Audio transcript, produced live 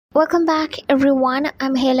Welcome back everyone,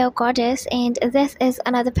 I'm Hello Goddess and this is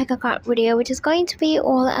another pick a card video which is going to be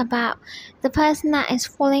all about the person that is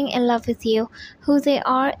falling in love with you, who they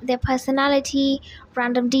are, their personality,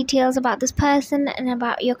 random details about this person and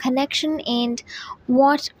about your connection and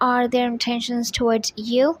what are their intentions towards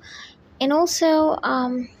you, and also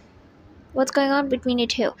what's going on between you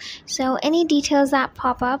two. So any details that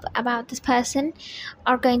pop up about this person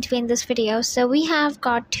are going to be in this video. So we have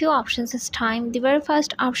got two options this time. The very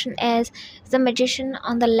first option is the magician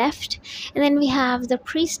on the left, and then we have the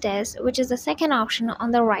priestess, which is the second option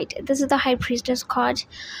on the right. This is the high priestess card.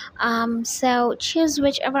 So choose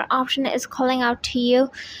whichever option is calling out to you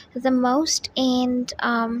the most, and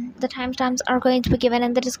the timestamps are going to be given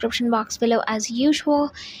in the description box below as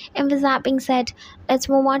usual. And with that being said, let's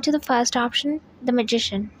move on to the first option, the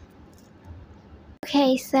magician.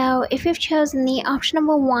 Okay, so if you've chosen the option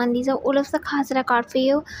number one, these are all of the cards that I got for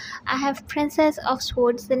you. I have Princess of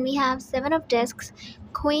Swords, then we have Seven of Discs,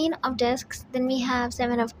 Queen of Discs, then we have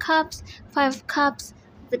Seven of Cups, Five of Cups,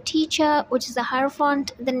 the Teacher, which is the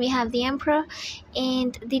Hierophant, then we have the Emperor,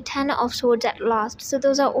 and the Ten of Swords at last. So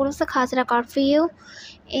those are all of the cards that I got for you.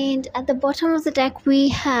 And at the bottom of the deck, we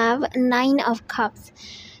have Nine of Cups.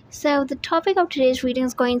 So the topic of today's reading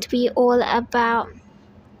is going to be all about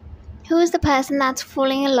who is the person that's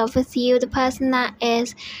falling in love with you, the person that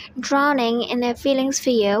is drowning in their feelings for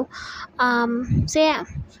you. So yeah,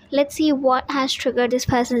 let's see what has triggered this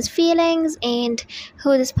person's feelings and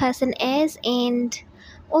who this person is, and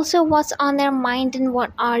also what's on their mind and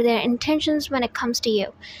what are their intentions when it comes to you.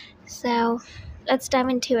 So let's dive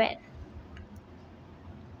into it.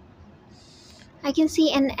 I can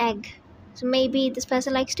see an egg. So maybe this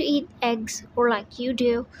person likes to eat eggs, or like you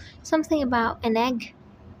do, something about an egg.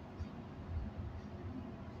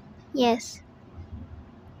 Yes.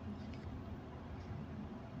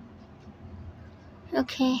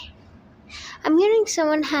 Okay. I'm hearing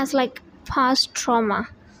someone has like past trauma.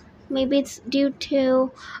 Maybe it's due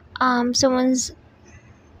to someone's.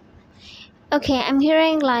 Okay, I'm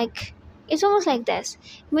hearing like it's almost like this.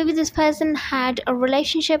 Maybe this person had a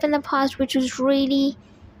relationship in the past which was really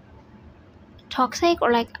toxic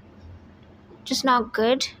or like just not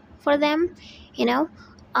good for them, you know?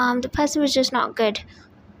 The person was just not good.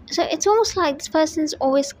 So it's almost like this person's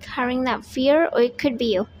always carrying that fear, or it could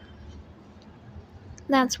be you.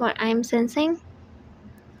 That's what I'm sensing.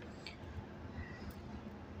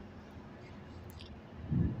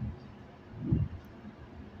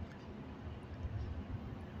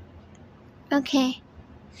 Okay.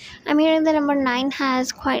 I'm hearing the number 9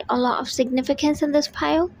 has quite a lot of significance in this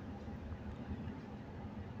pile.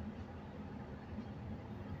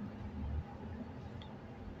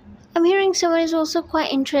 I'm hearing someone is also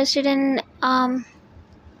quite interested in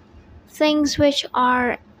things which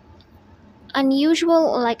are unusual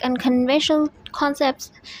or like unconventional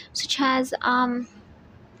concepts, such as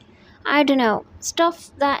I don't know,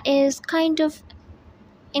 stuff that is kind of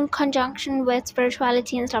in conjunction with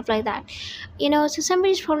spirituality and stuff like that, so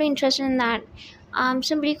somebody's probably interested in that.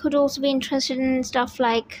 Somebody could also be interested in stuff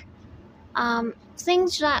like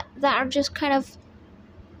things that are just kind of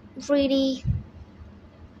really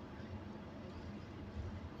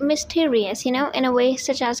mysterious, in a way,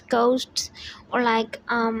 such as ghosts or like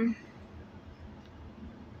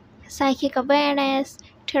psychic awareness,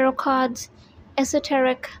 tarot cards,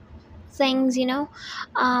 esoteric things.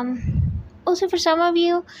 Also for some of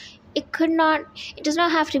you, it does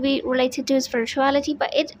not have to be related to spirituality,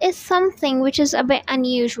 but it is something which is a bit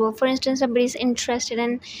unusual. For instance, somebody's interested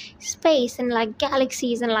in space and like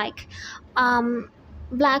galaxies and like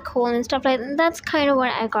black hole and stuff like that. That's kind of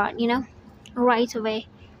what I got, right away.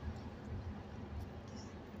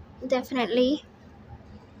 Definitely.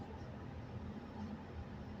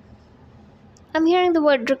 I'm hearing the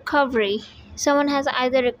word recovery. Someone has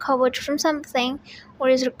either recovered from something or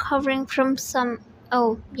is recovering from some.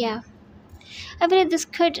 Oh, yeah. I believe this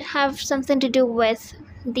could have something to do with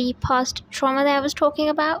the past trauma that I was talking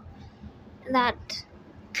about. That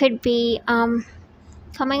could be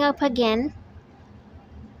coming up again.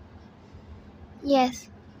 Yes.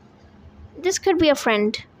 This could be a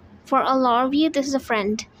friend. For a lot of you, this is a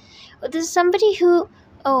friend. This is somebody who.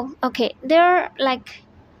 Oh, okay. They're like.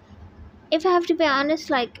 If I have to be honest,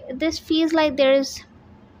 like this feels like there's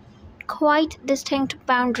quite distinct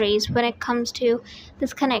boundaries when it comes to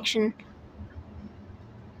this connection.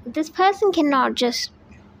 This person cannot just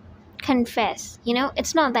confess,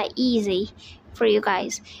 it's not that easy for you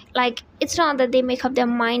guys. Like, it's not that they make up their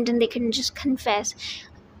mind and they can just confess.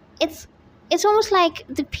 It's almost like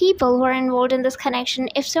the people who are involved in this connection,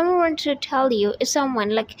 if someone were to tell you, if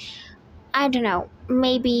someone like, I don't know,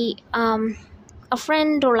 maybe a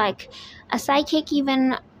friend or like a psychic,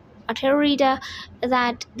 even a tarot reader,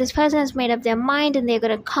 that this person has made up their mind and they're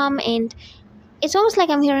gonna come. And it's almost like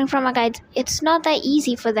I'm hearing from my guides, it's not that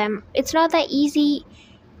easy for them. It's not that easy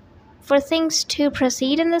for things to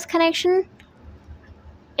proceed in this connection.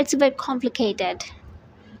 It's a bit complicated.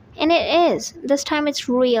 And it is. This time it's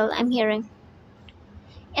real, I'm hearing.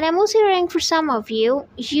 And I'm also hearing for some of you,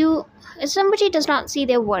 somebody does not see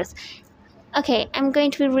their worth. Okay, I'm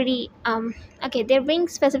going to be really, okay, they're being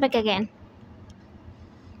specific again.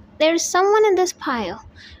 There's someone in this pile.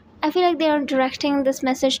 I feel like they are directing this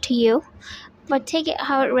message to you, but take it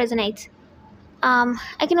how it resonates.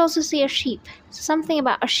 I can also see a sheep. Something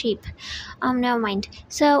about a sheep. Never mind.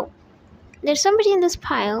 So, there's somebody in this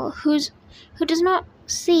pile who does not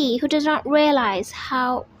see, who does not realize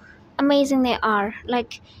how amazing they are.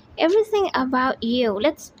 Like, everything about you.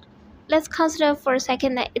 Let's consider for a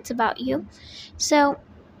second that it's about you. So,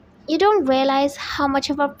 you don't realize how much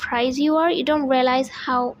of a prize you are. You don't realize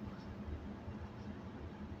how,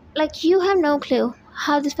 like, you have no clue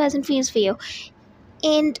how this person feels for you.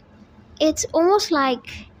 And it's almost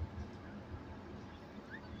like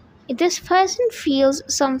this person feels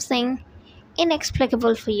something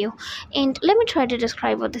inexplicable for you. And let me try to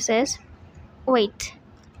describe what this is. Wait.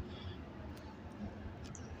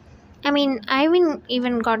 I mean, I haven't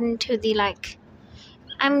even gotten to the, like,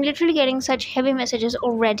 I'm literally getting such heavy messages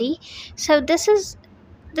already. So this is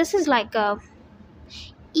like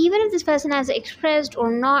even if this person has expressed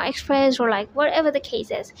or not expressed, or like whatever the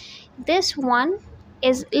case is, this one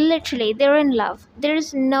is literally, they're in love.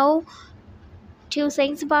 There's no two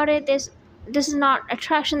things about it. This is not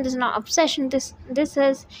attraction, this is not obsession, this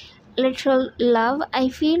is literal love, I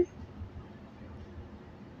feel.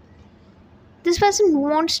 This person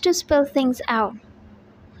wants to spill things out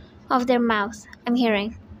of their mouth, I'm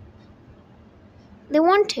hearing. They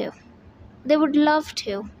want to. They would love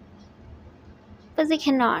to. But they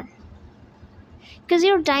cannot. Because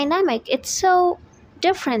you're dynamic. It's so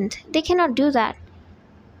different. They cannot do that.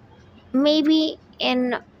 Maybe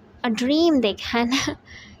in a dream they can.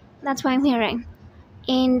 That's what I'm hearing.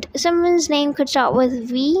 And someone's name could start with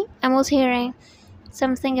V. I'm also hearing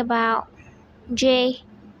something about J,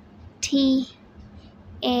 T,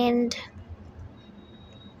 and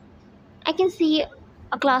I can see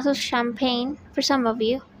a glass of champagne for some of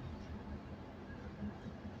you.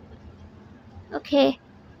 Okay,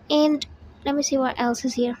 and let me see what else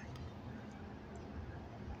is here.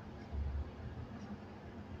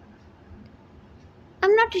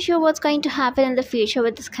 I'm not too sure what's going to happen in the future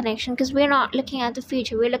with this connection, because we're not looking at the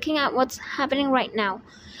future. We're looking at what's happening right now.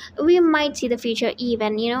 We might see the future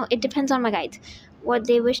even, it depends on my guides, what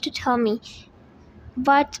they wish to tell me.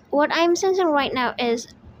 But what I'm sensing right now is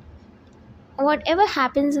whatever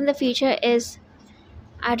happens in the future is,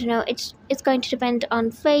 I don't know, it's going to depend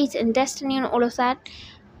on fate and destiny and all of that.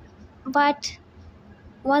 But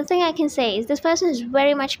one thing I can say is this person is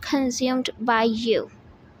very much consumed by you.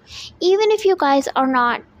 Even if you guys are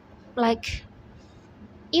not, like,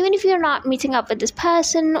 even if you're not meeting up with this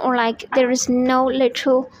person, or like there is no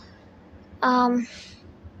literal, how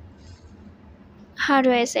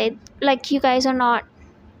do I say it? Like, you guys are not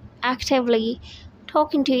actively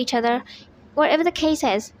talking to each other, whatever the case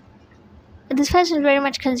is, this person is very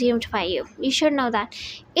much consumed by you. You should know that.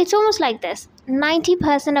 It's almost like this.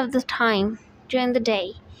 90% of the time during the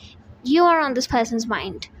day, you are on this person's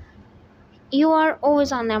mind. You are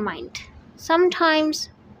always on their mind. Sometimes,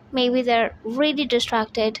 maybe they're really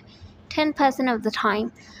distracted 10% of the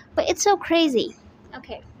time. But it's so crazy.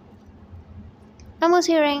 Okay. I'm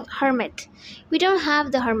also hearing hermit. We don't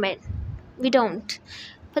have the hermit. We don't.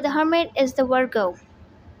 But the hermit is the Virgo.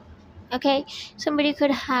 Okay? Somebody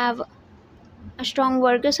could have a strong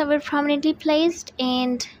Virgo somewhere prominently placed,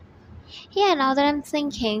 and yeah, now that I'm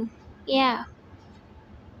thinking, yeah,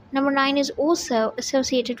 number 9 is also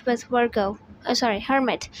associated with Virgo.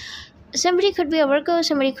 Hermit. Somebody could be a Virgo,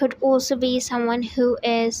 somebody could also be someone who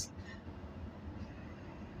is,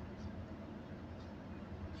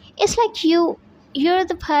 it's like you're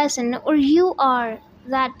the person, or you are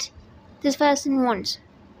that this person wants.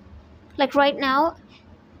 Like right now,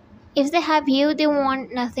 if they have you, they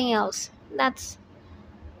want nothing else. That's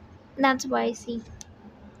what I see.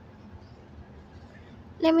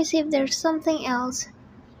 Let me see if there's something else.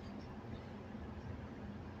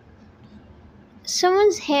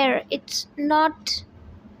 Someone's hair, it's not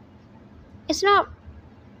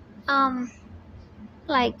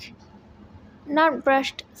like not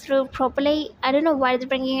brushed through properly. I don't know why they're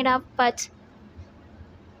bringing it up, but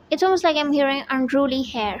it's almost like I'm hearing unruly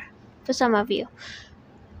hair for some of you.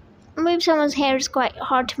 Maybe someone's hair is quite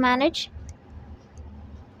hard to manage.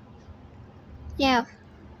 Yeah,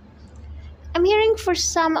 I'm hearing for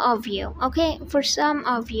some of you, okay? For some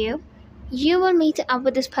of you, you will meet up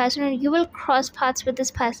with this person or you will cross paths with this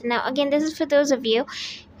person. Now, again, this is for those of you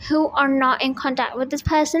who are not in contact with this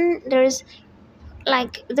person. There's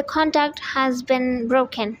like the contact has been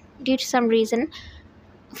broken due to some reason.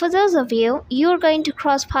 For those of you, you're going to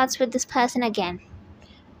cross paths with this person again.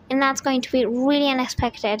 And that's going to be really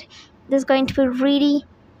unexpected. There's going to be really.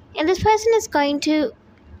 And this person is going to.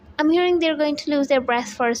 I'm hearing they're going to lose their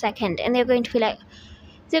breath for a second and they're going to be like.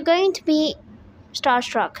 They're going to be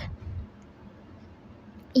starstruck.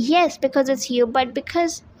 Yes, because it's you, but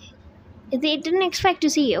because they didn't expect to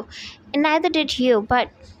see you. And neither did you,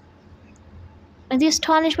 but the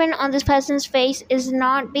astonishment on this person's face is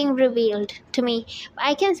not being revealed to me.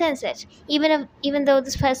 I can sense it. Even though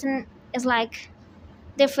this person is like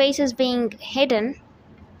their face is being hidden,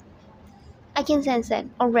 I can sense it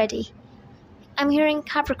already. I'm hearing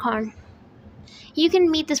Capricorn. You can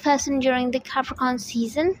meet this person during the Capricorn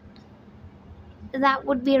season. That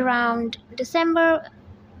would be around December.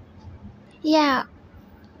 Yeah,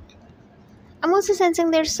 I'm also sensing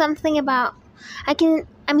there's something about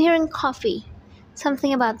I'm hearing coffee.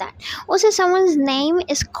 Something about that. Also, someone's name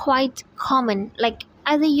is quite common, like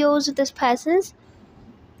either yours or this person's.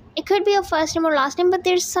 It could be a first name or last name, but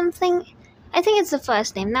there's something. I think it's the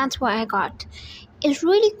first name. That's what I got. It's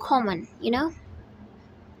really common, you know.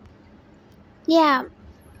 Yeah,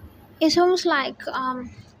 it's almost like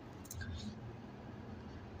I'm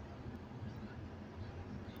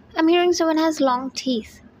hearing someone has long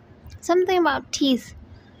teeth. Something about teeth.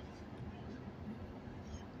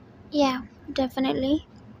 Yeah, definitely.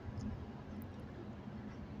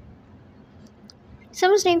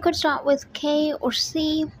 Someone's name could start with K or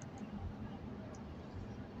C.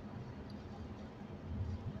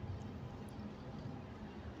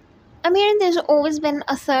 I'm hearing there's always been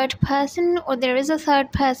a third person, or there is a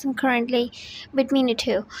third person currently between you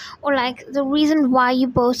two. Or like the reason why you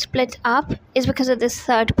both split up is because of this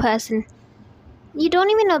third person. You don't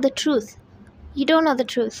even know the truth. You don't know the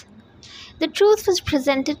truth. The truth was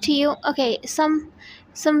presented to you. Okay, some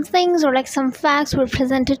things or like some facts were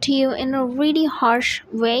presented to you in a really harsh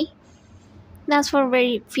way. That's for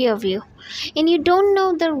very few of you. And you don't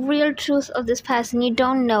know the real truth of this person. You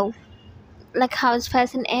don't know like how this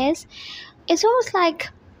person is. It's almost like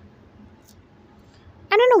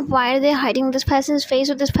I don't know why they're hiding this person's face,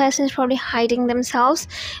 or this person is probably hiding themselves,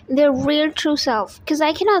 their real true self. Because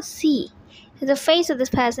I cannot see the face of this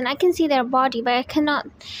person. I can see their body, but I cannot.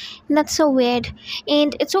 And that's so weird.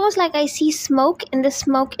 And it's almost like I see smoke, and the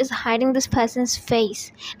smoke is hiding this person's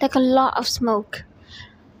face. Like a lot of smoke.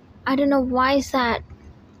 I don't know why is that.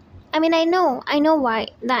 I mean, I know why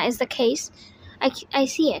that is the case. I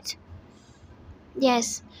see it.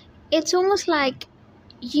 Yes. It's almost like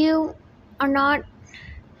you are not.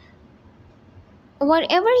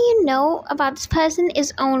 Whatever you know about this person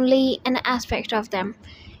is only an aspect of them.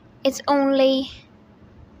 It's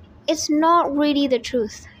not really the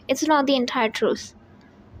truth. It's not the entire truth.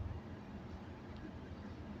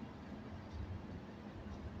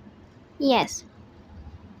 Yes.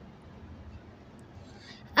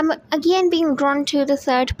 I'm again being drawn to the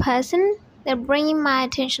third person. They're bringing my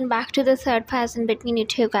attention back to the third person between you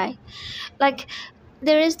two guys. Like,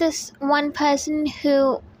 there is this one person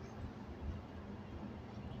who's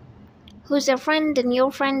their friend and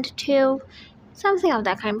your friend too. Something of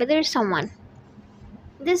that kind, but there's someone.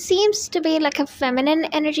 This seems to be like a feminine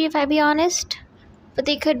energy, if I be honest. But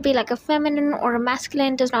they could be like a feminine or a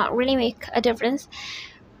masculine, does not really make a difference.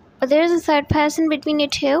 But there's a third person between you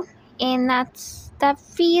two, and that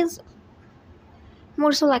feels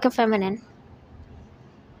more so like a feminine.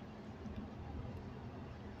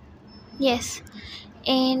 Yes.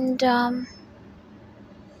 And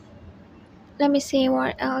let me see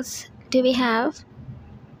what else do we have.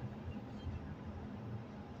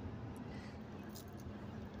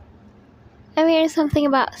 I'm hearing something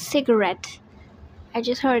about cigarette. I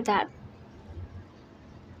just heard that.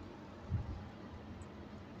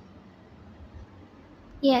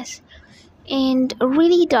 Yes. And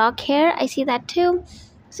really dark hair, I see that too.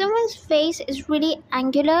 Someone's face is really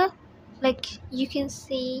angular. Like you can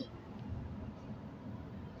see.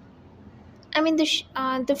 I mean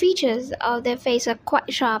the features of their face are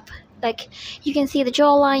quite sharp. Like you can see the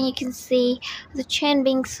jawline, you can see the chin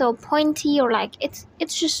being so pointy, or like it's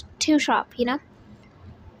just too sharp, you know.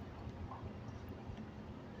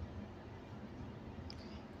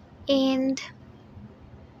 And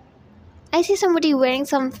I see somebody wearing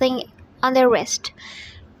something on their wrist,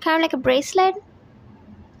 kind of like a bracelet.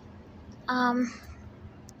 Um,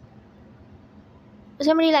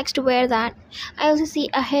 Somebody likes to wear that. I also see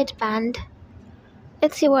a headband.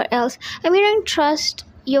 Let's see what else. I'm hearing trust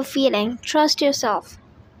your feeling, trust yourself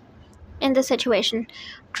in the situation,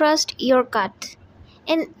 trust your gut.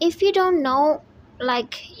 And if you don't know,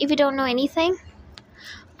 if you don't know anything,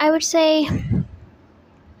 I would say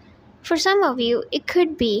for some of you, it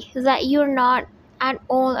could be that you're not at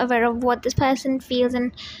all aware of what this person feels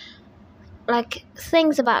and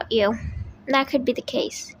thinks about you. That could be the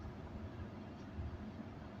case.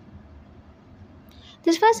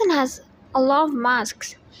 This person has a lot of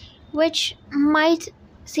masks, which might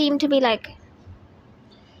seem to be like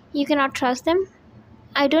you cannot trust them.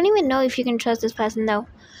 I don't even know if you can trust this person though,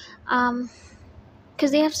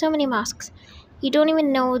 because they have so many masks. You don't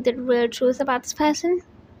even know the real truth about this person.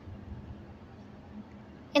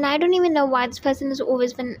 And I don't even know why this person has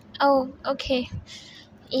always been. Oh, okay.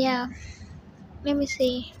 Yeah. Let me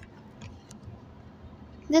see.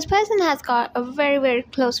 This person has got a very, very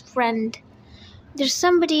close friend. There's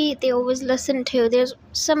somebody they always listen to. There's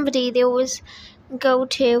somebody they always go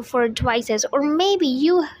to for advices. Or maybe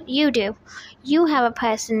you do. You have a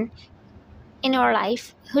person in your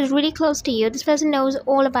life who's really close to you. This person knows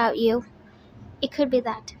all about you. It could be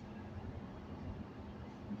that.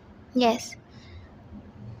 Yes.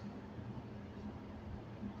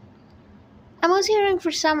 I'm also hearing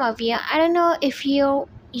for some of you. I don't know if you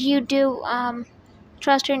do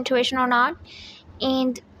trust your intuition or not,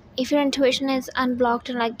 and if your intuition is unblocked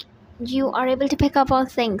and you are able to pick up on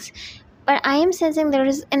things. But I am sensing there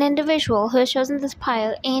is an individual who has chosen this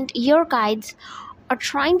pile, and your guides are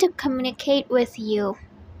trying to communicate with you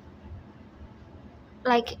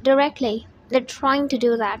directly. They're trying to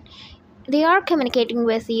do that. They are communicating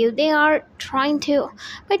with you. They are trying to,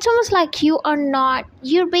 but it's almost like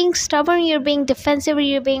you're being stubborn, you're being defensive,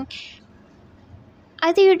 or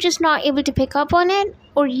either you're just not able to pick up on it,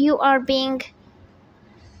 or you're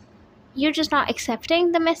just not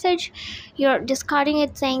accepting the message. You're discarding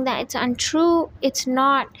it, saying that it's untrue. It's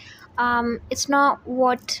not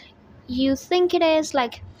what you think it is.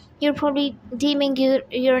 You're probably deeming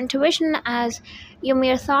your intuition as your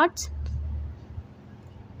mere thoughts.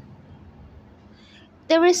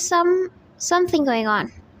 There is something going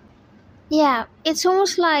on. Yeah, it's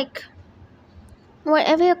almost like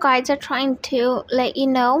whatever your guides are trying to let you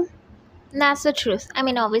know, that's the truth. I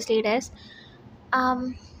mean, obviously it is.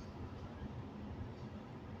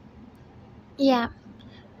 Yeah.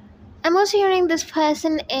 I'm also hearing this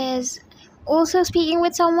person is also speaking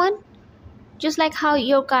with someone, just like how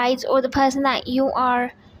your guides or the person that you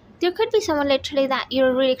are. There could be someone literally that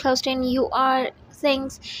you're really close to, and you are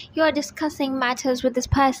discussing matters with this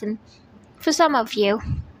person. For some of you,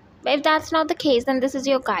 but if that's not the case, then this is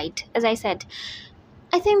your guide. As I said,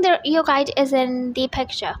 I think your guide is in the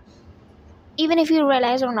picture, even if you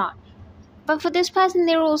realize or not. But for this person,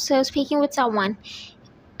 they're also speaking with someone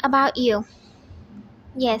about you.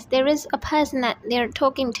 Yes, there is a person that they're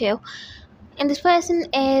talking to, and this person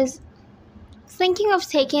is thinking of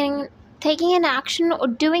taking an action or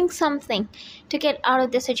doing something to get out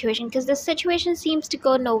of this situation, because this situation seems to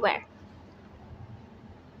go nowhere.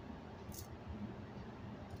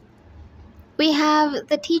 We have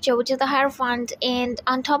the teacher, which is the Hierophant, and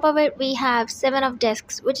on top of it we have Seven of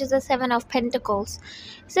Discs, which is the Seven of Pentacles.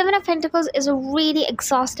 Seven of Pentacles is a really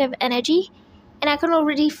exhaustive energy, and I can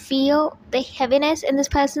already feel the heaviness in this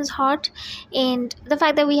person's heart, and the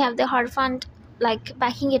fact that we have the Hierophant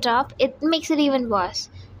backing it up, it makes it even worse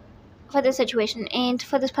for this situation and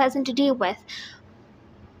for this person to deal with.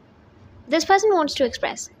 This person wants to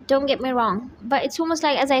express, don't get me wrong, but it's almost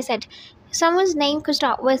like, as I said, someone's name could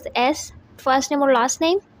start with S, first name or last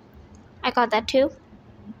name. I got that too.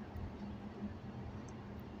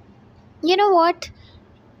 You know what?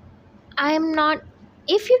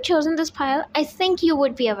 If you've chosen this pile, I think you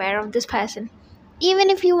would be aware of this person. Even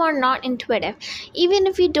if you are not intuitive, even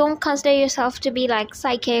if you don't consider yourself to be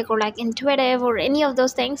psychic or intuitive or any of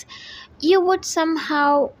those things, you would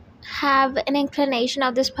somehow have an inclination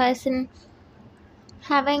of this person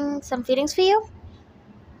having some feelings for you,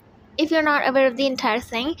 if you're not aware of the entire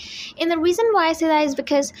thing. And the reason why I say that is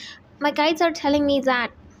because my guides are telling me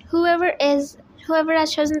that whoever has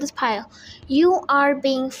chosen this pile, you are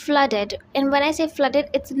being flooded. And when I say flooded,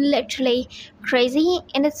 it's literally crazy,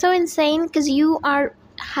 and it's so insane because you are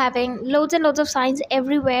having loads and loads of signs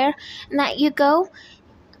everywhere that you go.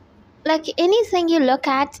 Anything you look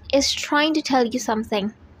at is trying to tell you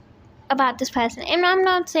something about this person. And I'm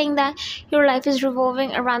not saying that your life is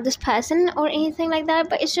revolving around this person or anything like that,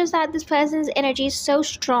 but it's just that this person's energy is so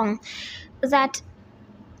strong that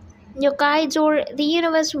your guides or the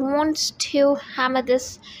universe wants to hammer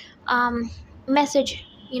this message,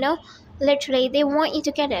 literally they want you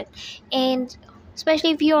to get it, and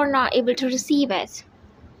especially if you're not able to receive it,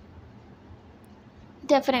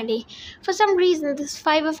 Definitely. For some reason, this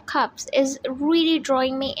Five of Cups is really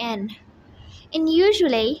drawing me in. And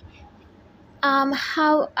usually,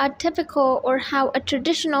 how a typical or how a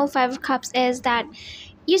traditional Five of Cups is that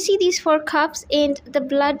you see these four cups and the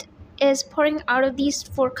blood is pouring out of these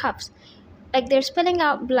four cups. Like they're spilling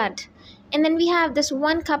out blood. And then we have this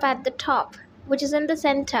one cup at the top, which is in the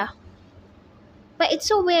center. But it's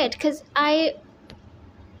so weird because I've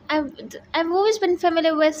always been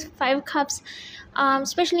familiar with Five Cups,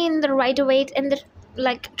 especially in the Rider-Waite and the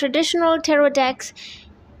like traditional tarot decks.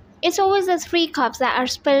 It's always the three cups that are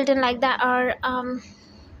spilled and like that are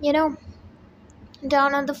you know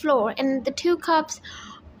down on the floor, and the two cups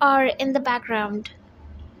are in the background.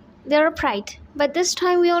 They're upright, but this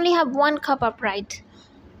time we only have one cup upright.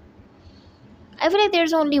 I feel like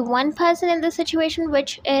there's only one person in this situation,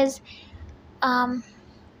 which is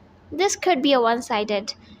this could be a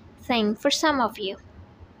one-sided thing for some of you.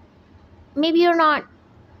 Maybe you're not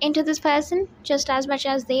into this person just as much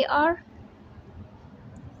as they are.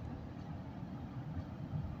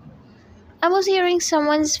 I was hearing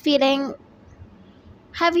someone's feeling.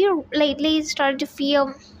 Have you lately started to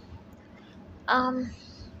feel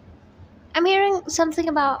I'm hearing something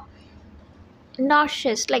about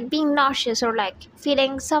nauseous, like being nauseous or like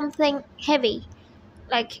feeling something heavy.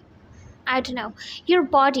 Like, I don't know. Your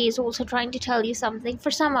body is also trying to tell you something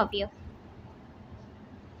for some of you.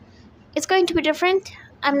 It's going to be different.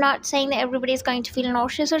 I'm not saying that everybody is going to feel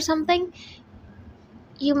nauseous or something.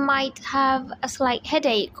 You might have a slight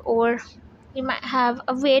headache or you might have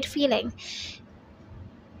a weird feeling.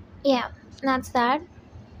 Yeah, that's that.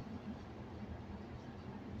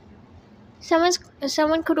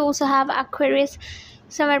 Someone could also have Aquarius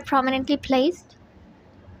somewhere prominently placed.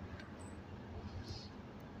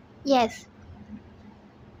 Yes.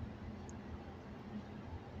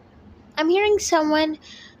 I'm hearing someone's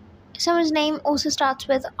name also starts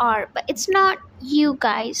with R, but it's not you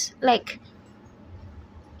guys. Like,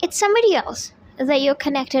 it's somebody else that you're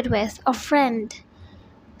connected with, a friend,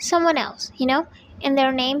 someone else, and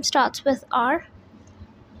their name starts with R.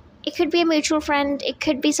 It could be a mutual friend. It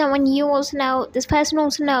could be someone you also know. This person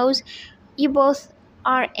also knows. You both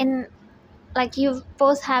are in, like, you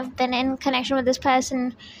both have been in connection with this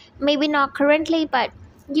person. Maybe not currently, but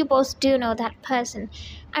you both do know that person.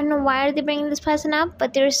 I don't know why are they bringing this person up,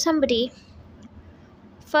 but there is somebody,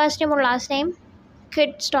 first name or last name,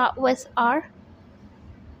 could start with R.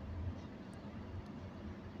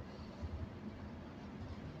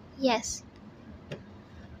 Yes.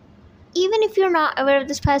 Even if you're not aware of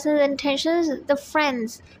this person's intentions, their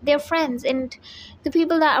friends, and the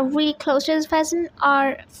people that are really close to this person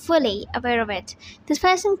are fully aware of it. This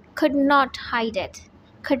person could not hide it.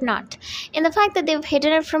 Could not. And the fact that they've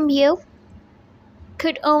hidden it from you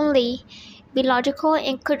could only be logical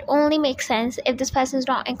and could only make sense if this person is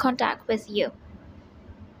not in contact with you.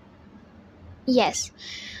 Yes.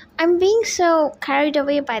 I'm being so carried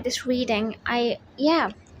away by this reading.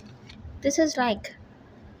 This is like,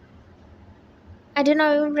 I did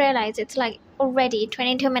not even realize it's like already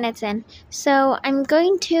 22 minutes in. So I'm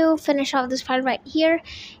going to finish off this file right here.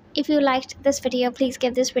 If you liked this video, please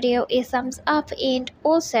give this video a thumbs up and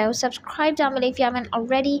also subscribe down below if you haven't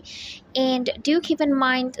already. And do keep in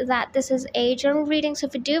mind that this is a general reading, so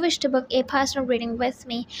if you do wish to book a personal reading with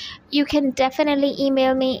me, you can definitely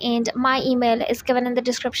email me, and my email is given in the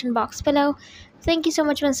description box below. Thank you so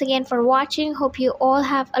much once again for watching. Hope you all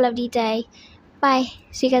have a lovely day. Bye.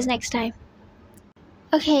 See you guys next time.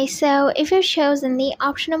 Okay, so if you're chosen the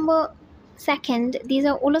option number second, these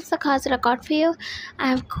are all of the cards that I got for you. I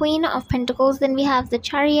have Queen of Pentacles, then we have the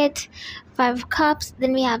Chariot, Five of Cups,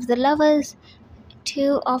 then we have the Lovers,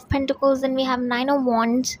 Two of Pentacles, then we have Nine of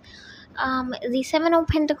Wands, the Seven of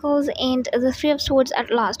Pentacles, and the Three of Swords at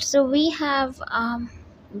last. So we have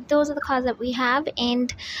those are the cards that we have,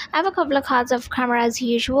 and I have a couple of cards of Karma as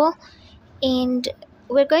usual, and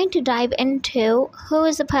we're going to dive into who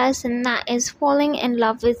is the person that is falling in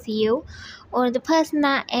love with you, or the person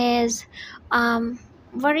that is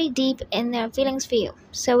very deep in their feelings for you.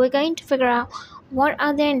 So we're going to figure out what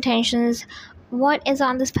are their intentions, what is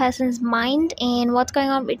on this person's mind, and what's going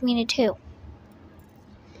on between the two.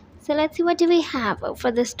 So let's see, what do we have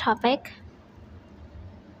for this topic.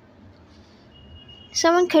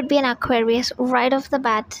 Someone could be an Aquarius right off the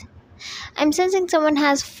bat. I'm sensing someone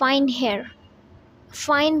has fine hair.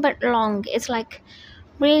 Fine but long. It's like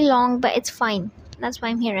really long, but it's fine. That's what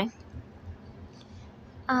I'm hearing.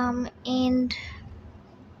 And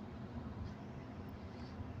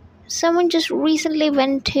someone just recently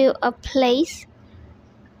went to a place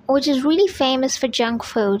which is really famous for junk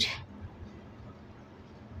food.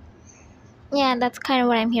 Yeah, that's kind of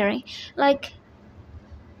what I'm hearing. Like,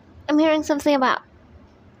 I'm hearing something about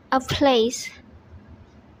a place.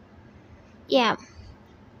 Yeah.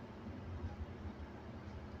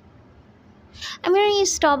 I'm hearing you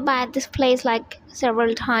stop by at this place like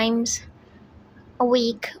several times a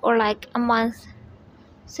week or like a month.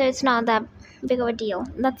 So it's not that big of a deal.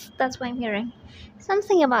 That's what I'm hearing.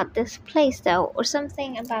 Something about this place though, or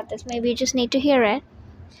something about this. Maybe you just need to hear it.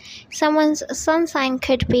 Someone's sun sign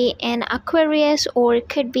could be in Aquarius, or it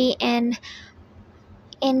could be in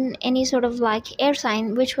any sort of like air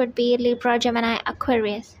sign, which would be Libra, Gemini,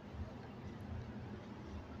 Aquarius.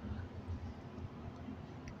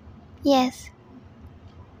 Yes.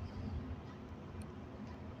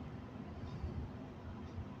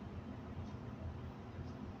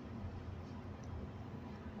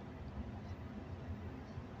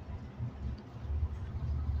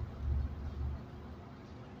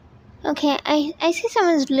 Okay, I see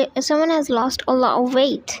someone has lost a lot of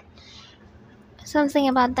weight. Something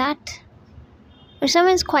about that. Or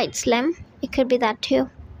someone's quite slim. It could be that too.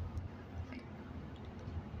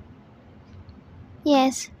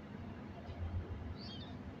 Yes.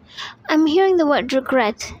 I'm hearing the word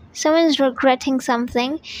regret. Someone's regretting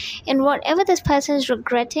something, and whatever this person is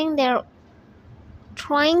regretting, they're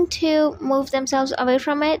trying to move themselves away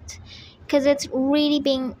from it because it's really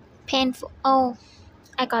being painful. Oh,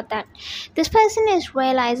 I got that. This person is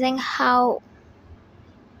realizing how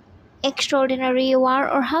extraordinary you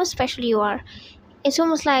are or how special you are. It's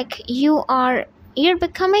almost like you're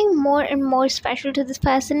becoming more and more special to this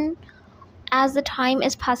person as the time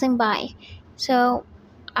is passing by. So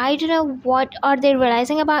I don't know what are they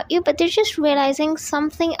realizing about you, but they're just realizing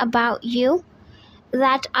something about you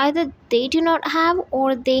that either they do not have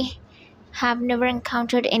or they have never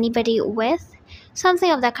encountered anybody with.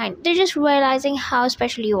 Something of that kind. They're just realizing how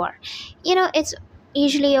special you are. It's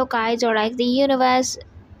usually your guides or like the universe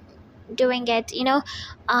doing it.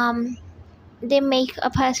 They make a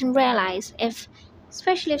person realize, if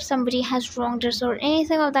especially if somebody has wronged us or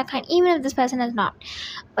anything of that kind, even if this person has not,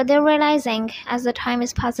 but they're realizing as the time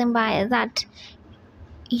is passing by that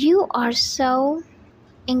you are so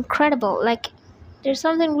incredible. Like, there's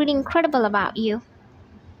something really incredible about you.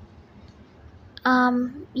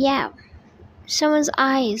 Yeah. Someone's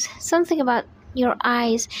eyes, something about your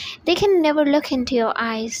eyes, they can never look into your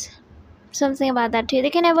eyes. Something about that too, they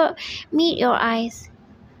can never meet your eyes.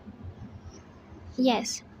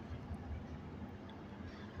 Yes.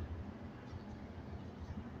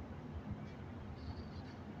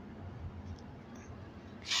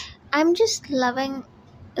 I'm just loving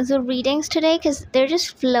the readings today because they're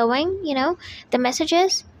just flowing, the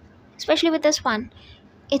messages, especially with this one.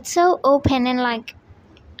 It's so open and like,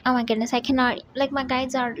 oh my goodness, I cannot, like, my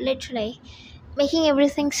guides are literally making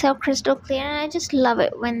everything so crystal clear, and I just love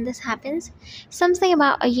it when this happens. Something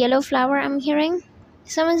about a yellow flower I'm hearing.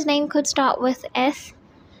 Someone's name could start with S.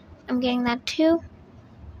 I'm getting that too.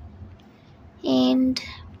 And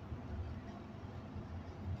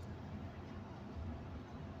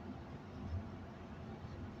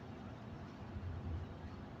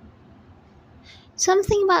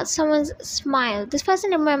something about someone's smile. This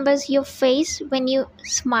person remembers your face when you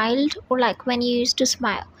smiled, or like when you used to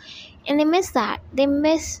smile. And they miss that. They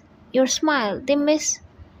miss your smile. They miss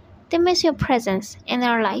your presence in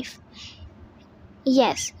their life.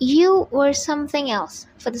 Yes, you were something else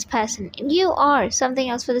for this person. You are something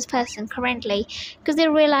else for this person currently, because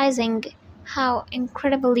they're realizing how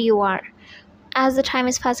incredible you are as the time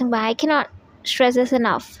is passing by. I cannot stress this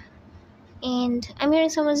enough. And I'm hearing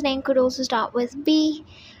someone's name could also start with B.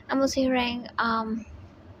 I'm also hearing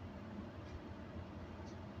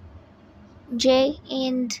J,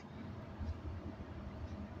 and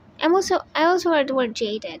I also heard the word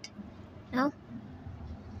jaded. No?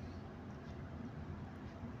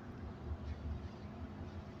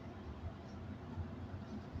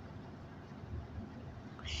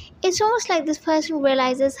 It's almost like this person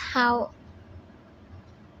realizes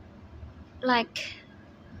like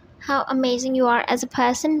how amazing you are as a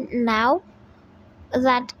person now,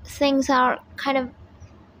 that things are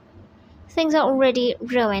already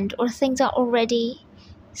ruined, or things are already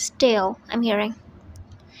stale. I'm hearing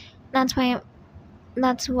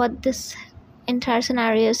that's what this entire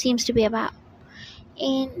scenario seems to be about.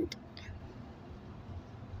 And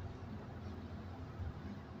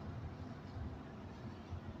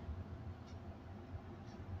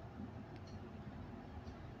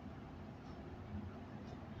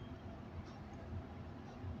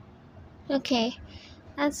okay,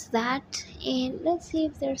 that's that. And let's see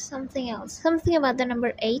if there's something else, something about the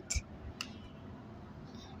number 8.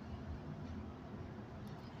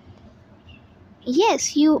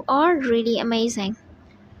 Yes, you are really amazing.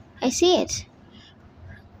 I see it.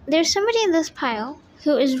 There's somebody in this pile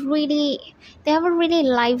who is really, they have a really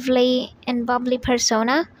lively and bubbly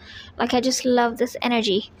persona. Like, I just love this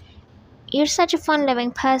energy. You're such a fun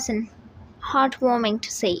loving person, heartwarming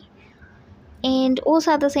to see, and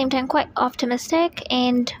also at the same time quite optimistic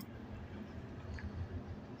and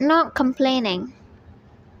not complaining.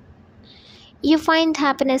 You find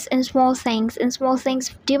happiness in small things, and small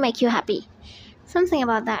things do make you happy. Something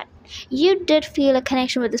about that. You did feel a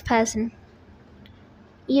connection with this person.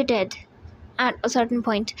 You did, at a certain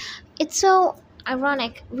point. It's so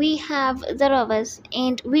ironic. We have the lovers,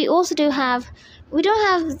 and we don't have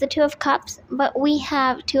the two of cups, but we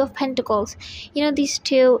have two of pentacles. You know, these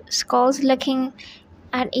two skulls looking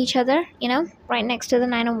at each other, right next to the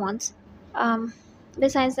nine of wands. Um,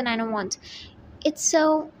 Besides the nine of wands. It's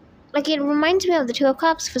so, like, it reminds me of the two of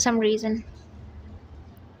cups for some reason.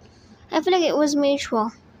 I feel like it was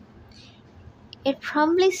mutual. It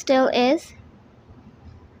probably still is.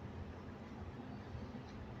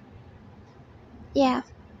 Yeah.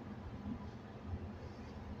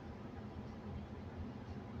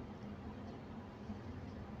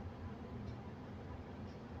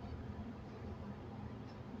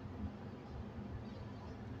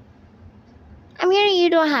 I'm hearing you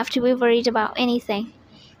don't have to be worried about anything.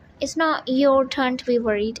 It's not your turn to be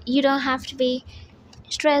worried. You don't have to be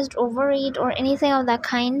stressed or worried or anything of that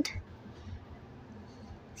kind.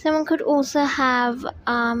 Someone could also have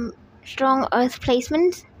strong earth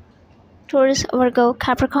placements. Taurus, Virgo,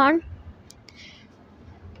 Capricorn.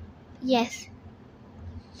 Yes.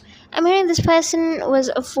 I'm hearing this person was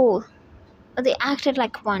a fool. Or they acted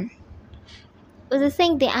like one. Or they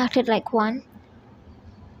think they acted like one.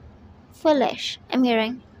 Foolish, I'm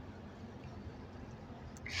hearing.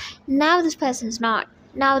 Now this person's not.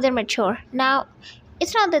 Now they're mature. Now,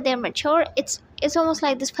 it's not that they're mature. It's almost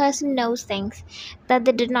like this person knows things that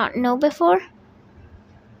they did not know before.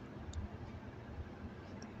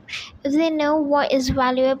 They know what is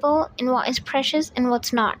valuable and what is precious and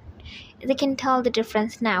what's not. They can tell the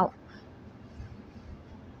difference now.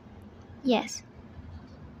 Yes.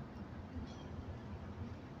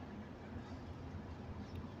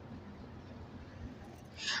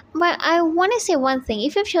 But I want to say one thing.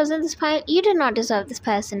 If you've chosen this pile, you do not deserve this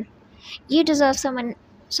person. You deserve someone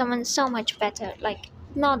so much better. Like,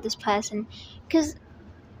 not this person. Because,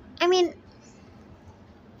 I mean,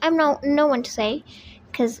 I'm no one to say.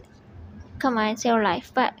 Because, come on, it's your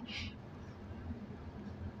life. But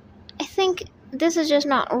I think this is just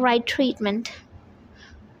not right treatment.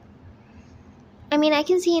 I mean, I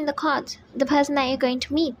can see in the cards the person that you're going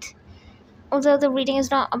to meet. Although the reading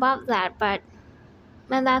is not about that, but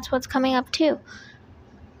and that's what's coming up too.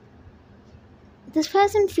 This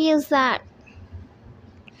person feels that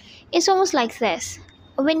it's almost like this.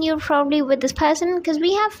 When you're probably with this person, because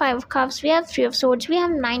we have five of cups, we have three of swords, we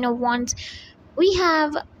have nine of wands, we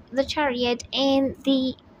have the chariot and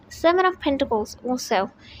the seven of pentacles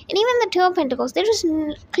also, and even the two of pentacles. There is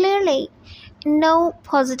clearly no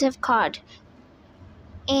positive card,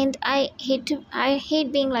 and I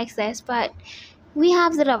hate being like this, but we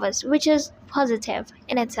have the lovers, which is positive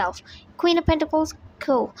in itself. Queen of pentacles,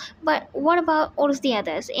 cool, but what about all of the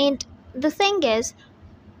others? And the thing is,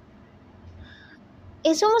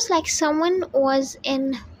 it's almost like someone was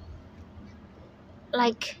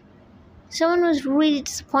really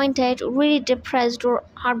disappointed, really depressed or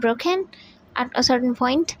heartbroken at a certain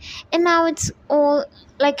point, and now it's all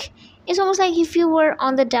like, it's almost like if you were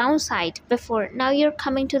on the downside before, now you're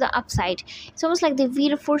coming to the upside. It's almost like the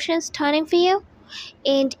wheel of fortune is turning for you,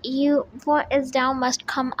 and what is down must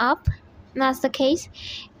come up. And that's the case.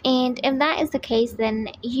 And if that is the case, then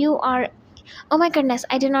you are, oh my goodness,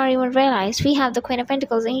 I did not even realize we have the Queen of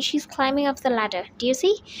Pentacles and she's climbing up the ladder. Do you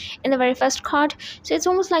see? In the very first card. So it's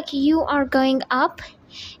almost like you are going up,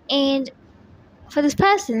 and for this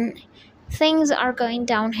person, things are going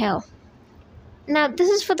downhill. Now, this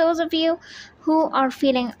is for those of you who are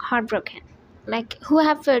feeling heartbroken. Like, who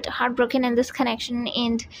have felt heartbroken in this connection,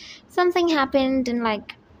 and something happened, and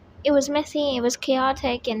like, it was messy, it was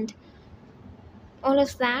chaotic, and all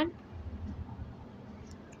of that.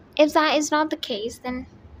 If that is not the case, then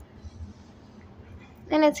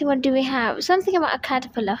let's see, what do we have? Something about a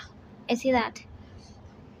caterpillar. I see that.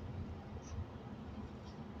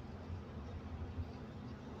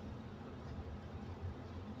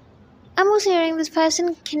 I'm also hearing this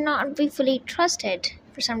person cannot be fully trusted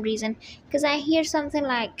for some reason, because I hear something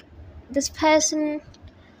like this person,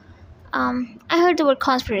 I heard the word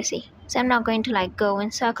conspiracy, so I'm not going to like go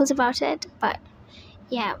in circles about it, but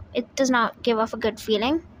yeah, it does not give off a good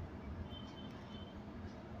feeling.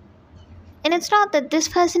 And it's not that this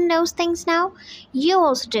person knows things now, you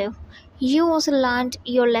also do. You also learned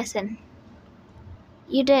your lesson.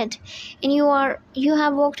 You did. And you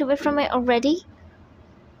have walked away from it already.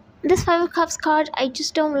 This Five of Cups card, I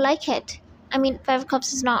just don't like it. I mean, Five of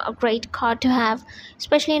Cups is not a great card to have,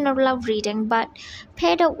 especially in a love reading, but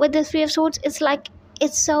paired up with the Three of Swords, it's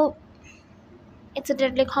a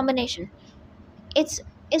deadly combination. It's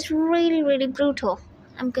really, really brutal,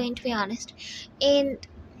 I'm going to be honest. And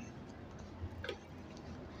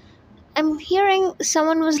I'm hearing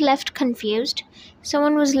someone was left confused.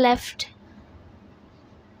 Someone was left.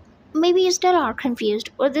 Maybe you still are confused,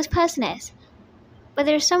 or this person is. But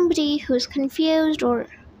there's somebody who's confused, or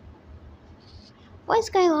what's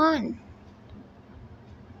going on?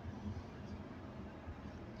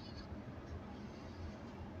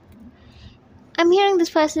 I'm hearing this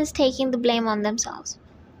person is taking the blame on themselves.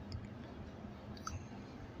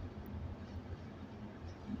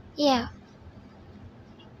 Yeah.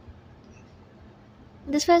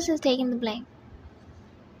 This person is taking the blame.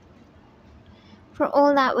 For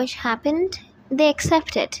all that which happened, they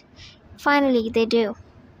accept it. Finally, they do.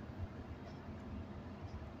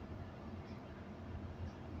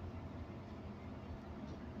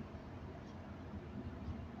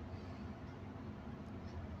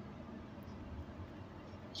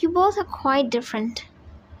 You both are quite different.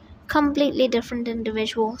 Completely different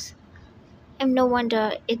individuals. And no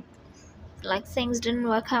wonder things didn't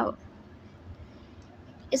work out.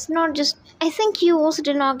 It's not just, I think you also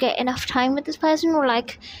did not get enough time with this person, or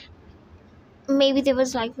maybe there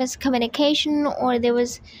was miscommunication, or there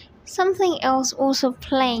was something else also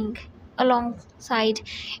playing alongside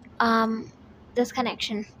this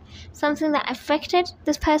connection. Something that affected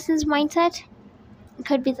this person's mindset. It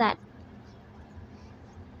could be that.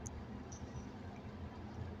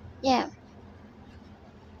 Yeah.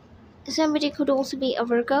 Somebody could also be a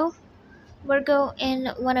Virgo. Virgo in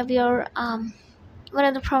one of the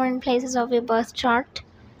prominent places of your birth chart.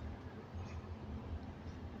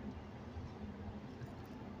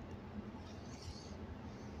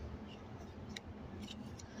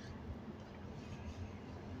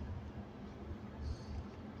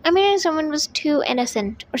 I mean, if someone was too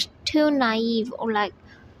innocent or too naive, or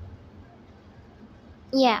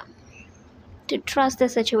yeah, to trust the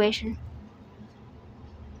situation.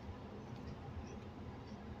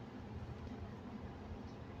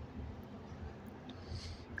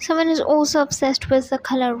 Someone is also obsessed with the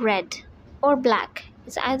color red or black.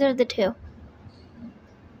 It's either of the two.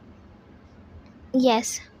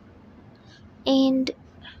 Yes. And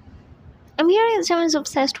I'm hearing that someone's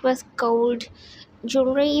obsessed with gold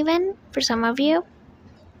jewelry, even for some of you.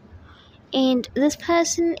 And this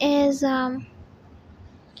person is I'm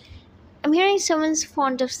hearing someone's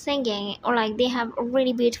fond of singing, or they have a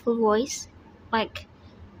really beautiful voice.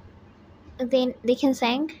 They can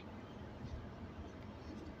sing.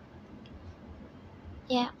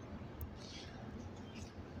 Yeah.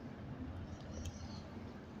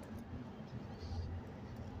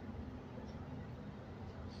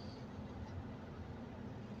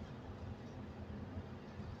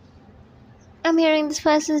 I'm hearing this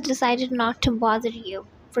person's decided not to bother you,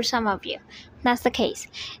 for some of you. That's the case.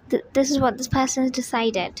 This is what this person's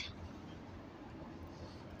decided.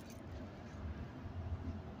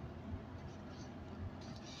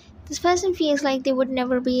 This person feels like they would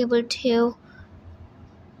never be able to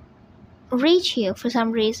reach you for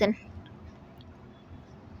some reason.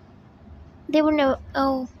 They would know.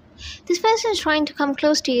 Oh, this person is trying to come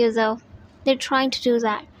close to you, though. They're trying to do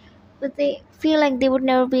that. But they feel like they would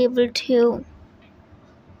never be able to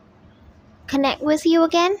connect with you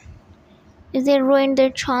again. If they ruined their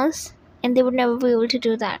chance, and they would never be able to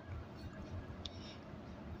do that.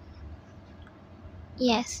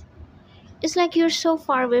 Yes. It's like you're so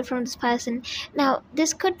far away from this person. Now,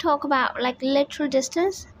 this could talk about literal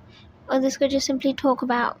distance, or this could just simply talk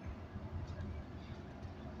about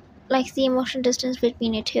the emotional distance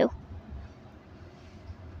between you two.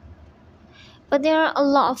 But there are a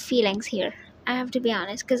lot of feelings here, I have to be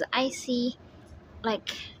honest, because I see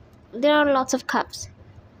there are lots of cups.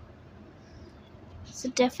 So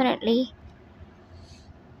definitely,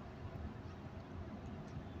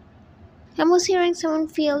 I'm also hearing someone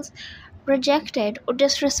feels rejected or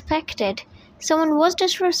disrespected. Someone was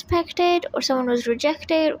disrespected, or someone was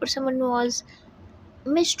rejected, or someone was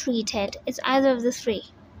mistreated. It's either of the three.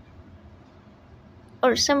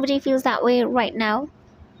 Or somebody feels that way right now.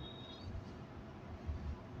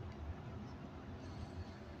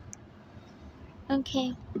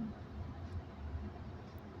 Okay.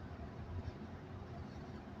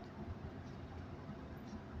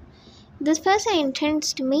 This person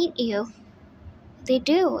intends to meet you. They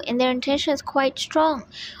do, and their intention is quite strong.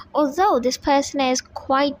 Although this person is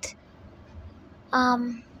quite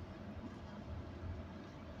um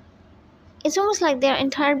it's almost like their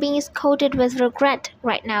entire being is coated with regret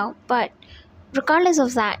right now. But regardless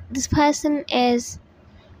of that, this person is,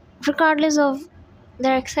 regardless of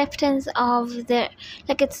their acceptance of their,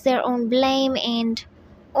 like, it's their own blame and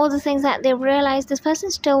all the things that they realize, this person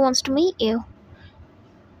still wants to meet you.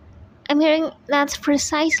 I'm hearing that's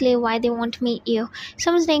precisely why they want to meet you.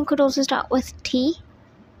 Someone's name could also start with T.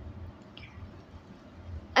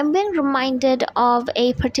 I'm being reminded of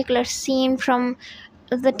a particular scene from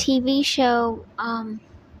the TV show How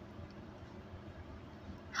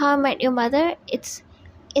I Met Your Mother. It's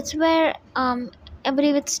where I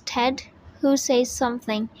believe it's Ted who says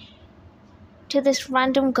something to this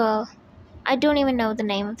random girl. I don't even know the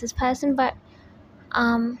name of this person, but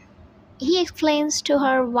he explains to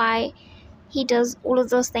her why he does all of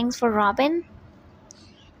those things for Robin.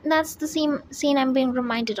 And that's the same scene I'm being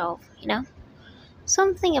reminded of,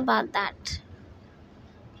 Something about that.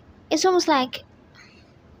 It's almost like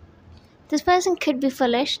this person could be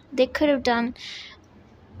foolish. They could have done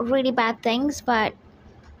really bad things, but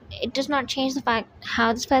it does not change the fact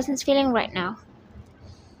how this person's feeling right now.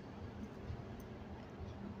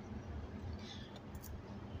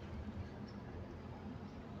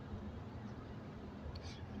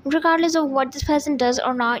 Regardless of what this person does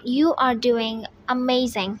or not, you are doing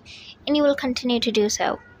amazing, and you will continue to do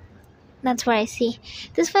so. That's what I see.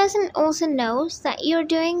 This person also knows that you're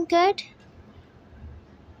doing good.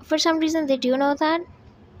 For some reason, they do know that.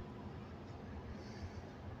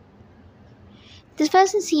 This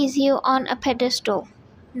person sees you on a pedestal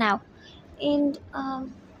now, and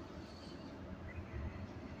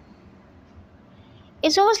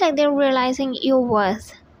it's almost like they're realizing your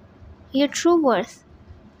worth, your true worth,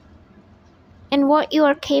 and what you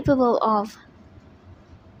are capable of.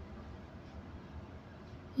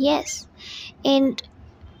 Yes, and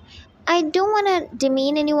I don't want to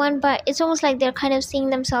demean anyone, but it's almost like they're kind of seeing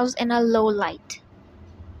themselves in a low light.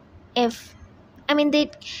 They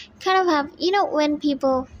kind of have, when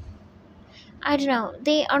people, I don't know,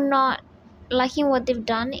 they are not liking what they've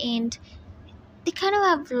done, and they kind of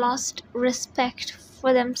have lost respect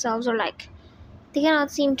for themselves, or like they cannot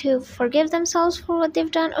seem to forgive themselves for what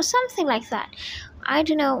they've done, or something like that. I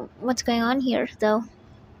don't know what's going on here though,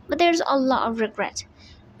 but there's a lot of regret.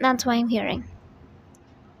 That's why I'm hearing.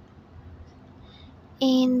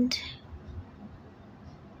 And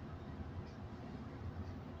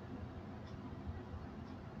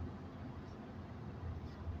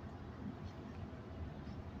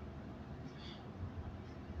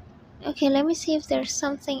okay, let me see if there's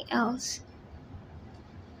something else.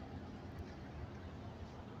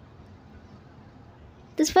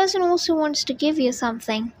 This person also wants to give you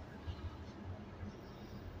something.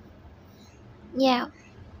 Yeah.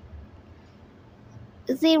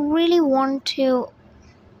 They really want to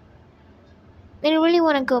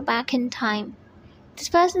go back in time. This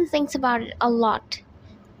person thinks about it a lot.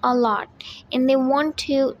 And they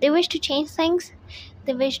wish to change things.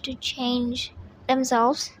 They wish to change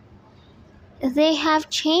themselves. They have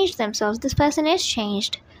changed themselves. This person is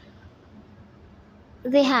changed.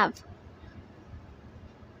 They have.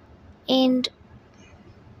 And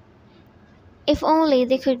if only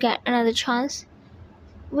they could get another chance,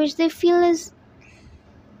 which they feel is,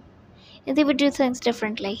 they would do things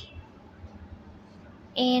differently.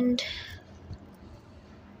 And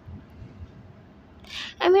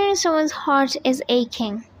I'm hearing someone's heart is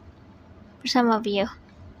aching for some of you.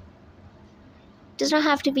 Does not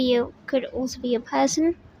have to be you, could also be a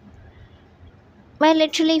person. But I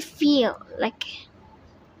literally feel like,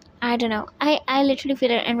 I don't know, I literally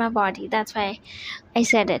feel it in my body. That's why I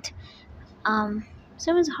said it.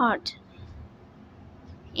 Someone's heart.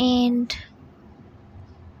 And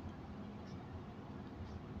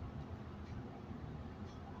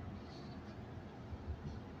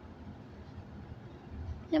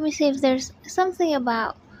let me see if there's something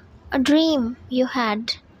about a dream you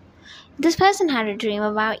had. This person had a dream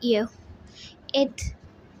about you.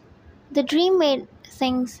 The dream made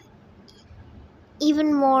things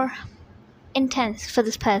even more intense for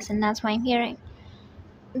this person. That's why I'm hearing.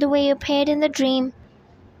 The way you appeared in the dream,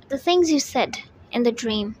 the things you said in the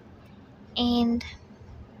dream, and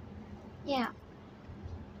yeah.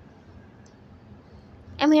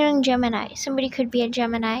 I'm hearing Gemini. Somebody could be a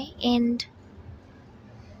Gemini, and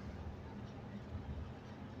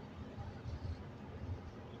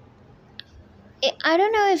I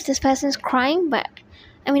don't know if this person's crying, but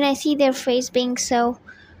I see their face being so,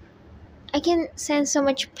 I can sense so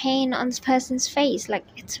much pain on this person's face, like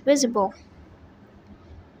it's visible.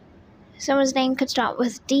 Someone's name could start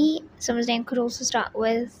with D. Someone's name could also start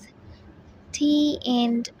with T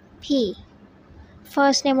and P.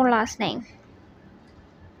 first name or last name.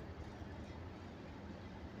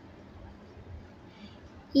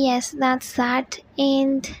 Yes, that's that.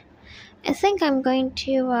 And I think I'm going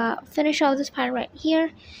to finish off this part right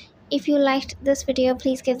here. If you liked this video,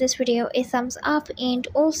 please give this video a thumbs up, and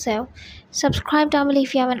also subscribe down below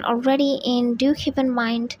if you haven't already. And do keep in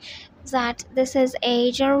mind that this is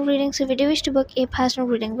a general reading, so if you do wish to book a personal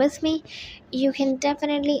reading with me, you can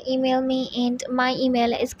definitely email me, and my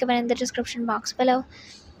email is given in the description box below.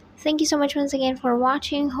 Thank you so much once again for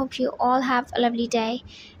watching. Hope you all have a lovely day.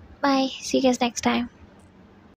 Bye. See you guys next time.